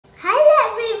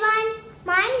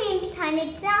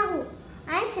Hanith.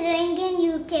 I am studying in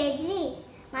UKG.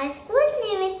 My school's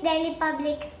name is Delhi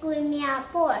Public School,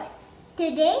 Miapur.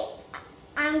 Today,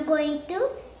 I am going to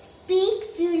speak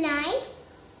few lines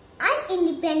on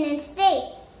Independence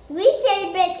Day. We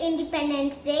celebrate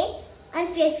Independence Day on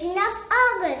 15th of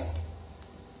August.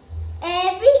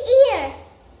 Every year,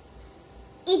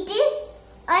 it is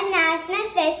a national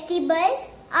festival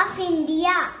of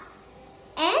India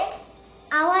and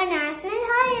our national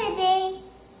holiday.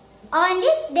 On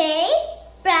this day,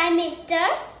 Prime Minister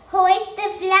hoists the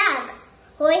flag,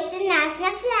 hoists the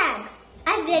national flag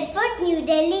at Red Fort, New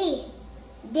Delhi.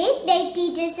 This day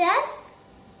teaches us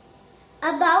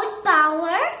about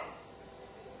power,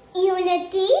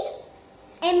 unity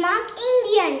among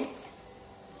Indians.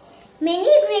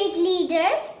 Many great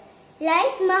leaders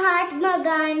like Mahatma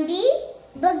Gandhi,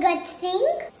 Bhagat Singh,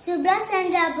 Subhas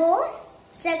Chandra Bose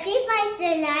sacrificed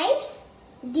their lives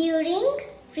during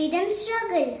freedom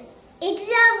struggle. It is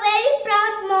a very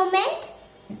proud moment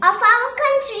of our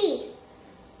country.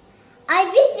 I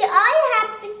wish you all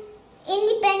happy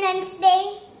Independence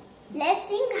Day. Let's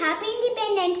sing Happy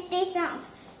Independence Day song.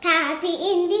 Happy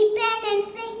Independence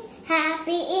Day,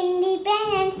 Happy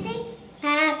Independence Day,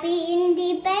 Happy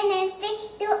Independence Day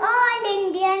to all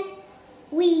Indians.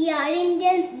 We are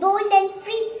Indians bold and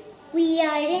free. We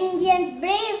are Indians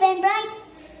brave and bright.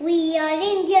 We are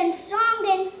Indians strong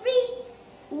and free.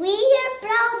 We are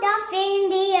proud of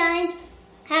Indians.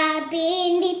 Happy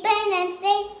Independence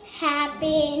Day,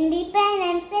 Happy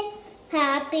Independence Day,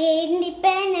 Happy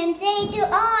Independence Day to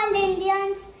all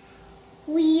Indians.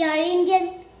 We are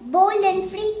Indians bold and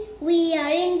free. We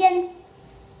are Indians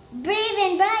brave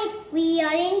and bright. We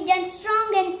are Indians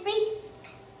strong and free.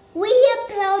 We are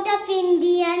proud of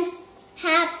Indians.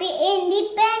 Happy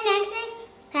Independence Day,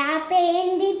 Happy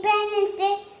Independence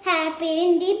Day, Happy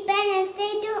Independence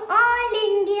Day to all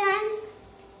Indians.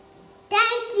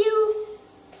 Thank you.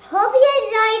 Hope you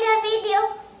enjoyed the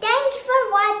video.